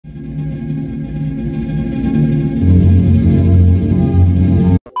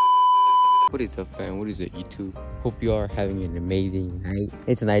what is it, YouTube? Hope you are having an amazing night.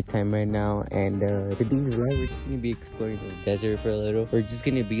 It's nighttime right now, and today's vlog, we're just gonna be exploring the desert for a little. We're just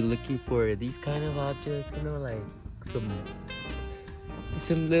gonna be looking for these kind of objects, you know, like some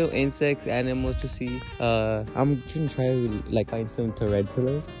little insects, animals to see. I'm gonna try to like find some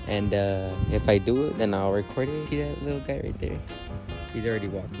tarantulas, and if I do it, then I'll record it. See that little guy right there? He's already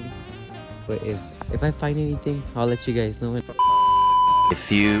walking. But if I find anything, I'll let you guys know. A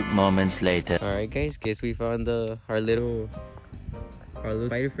few moments later. Alright guys, guess we found our little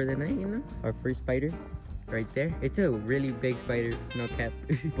spider for the night, you know? Our first spider right there. It's a really big spider, no cap.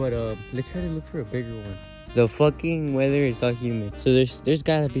 But let's try to look for a bigger one. The fucking weather is all humid, so there's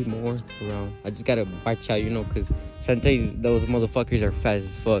gotta be more around. I just gotta watch out, you know, cause sometimes those motherfuckers are fast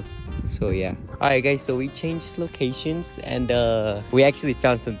as fuck. So yeah. Alright guys, so we changed locations, and we actually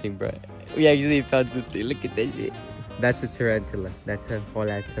found something, bro. We actually found something. Look at that shit. That's a tarantula. That's a whole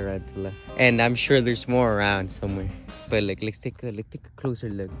ass tarantula. And I'm sure there's more around somewhere. But like, let's take a closer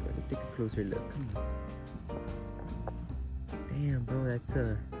look, bro. Let's take a closer look. Come on. Damn, bro,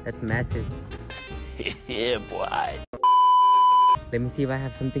 that's massive. Yeah, boy. Let me see if I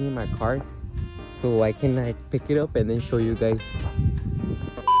have something in my car, so I can like pick it up and then show you guys.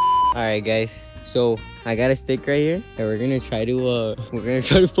 Alright guys, so I got a stick right here, and we're gonna try to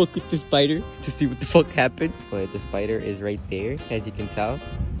fuck with the spider to see what the fuck happens. But the spider is right there, as you can tell,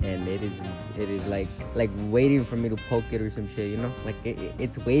 and it is like waiting for me to poke it or some shit, you know? Like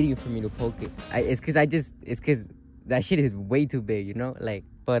it's waiting for me to poke it. It's cause that shit is way too big, you know? Like,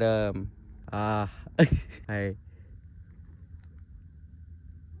 but alright.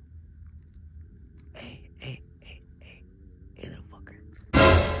 Hey, little fucker.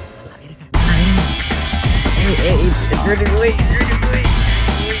 Hey, it's running away,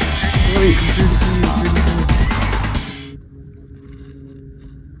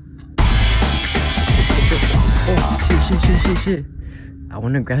 Oh, shit. I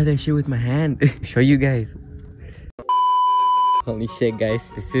want to grab that shit with my hand. Show you guys. Holy shit, guys.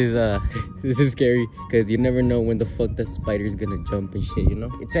 This is scary, because you never know when the fuck the spider's gonna jump and shit, you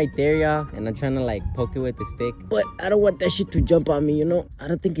know? It's right there, y'all, and I'm trying to like poke it with the stick, but I don't want that shit to jump on me, you know? I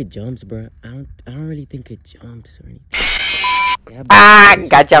don't think it jumps, bro. I don't really think it jumps or anything. Yeah,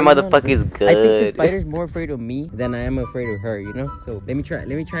 Gotcha, motherfucker's good. I think the spider's more afraid of me than I am afraid of her, you know? So let me try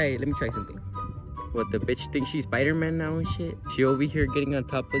something. What, the bitch thinks she's Spider-Man now and shit? She over here getting on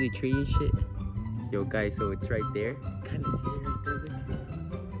top of the tree and shit. Yo guys, so it's right there. Kinda see it right there. Look.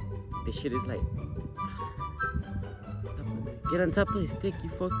 This shit is like, get on top of the stick, you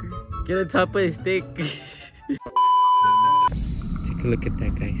fucker. Get on top of the stick. Take a look at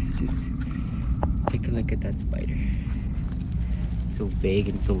that, guys. Just take a look at that spider. So big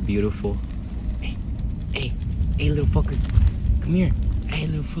and so beautiful. Hey, little fucker. Come here. Hey,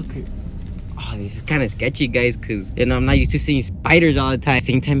 little fucker. Oh, this is kind of sketchy, guys, because, you know, I'm not used to seeing spiders all the time. At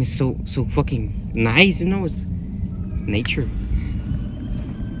the same time, it's so fucking nice, you know? It's nature.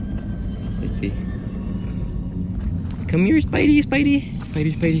 Let's see. Come here, Spidey. Come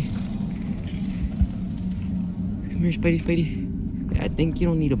here, Spidey. I think you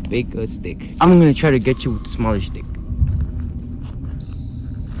don't need a big stick. I'm gonna try to get you with a smaller stick.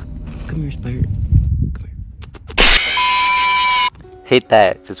 Come here, spider. Hit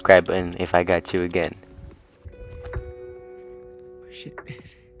that subscribe button if I got you again. Oh, shit.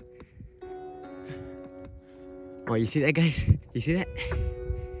 Oh, you see that, guys? You see that?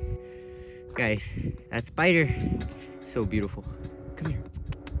 Guys, that spider, so beautiful. Come here.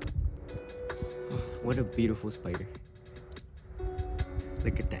 Oh, what a beautiful spider.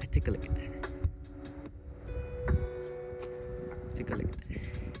 Look at that. Take a look at that. Take a look at that.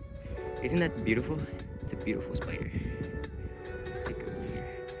 Isn't that beautiful? It's a beautiful spider.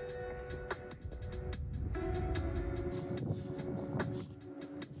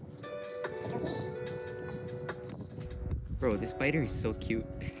 Bro, this spider is so cute.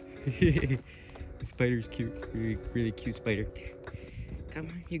 The spider's cute. Really cute spider. Come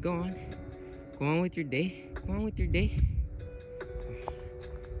on, you go on. Go on with your day. Go on with your day.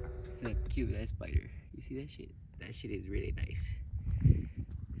 It's a cute ass spider. You see that shit? That shit is really nice.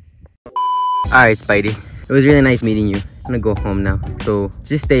 Alright, Spidey. It was really nice meeting you. I'm gonna go home now. So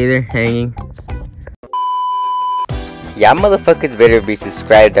just stay there hanging. Y'all motherfuckers better be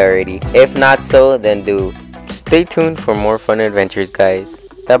subscribed already. If not so, then do. Stay tuned for more fun adventures, guys.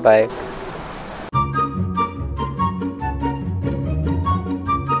 Bye bye.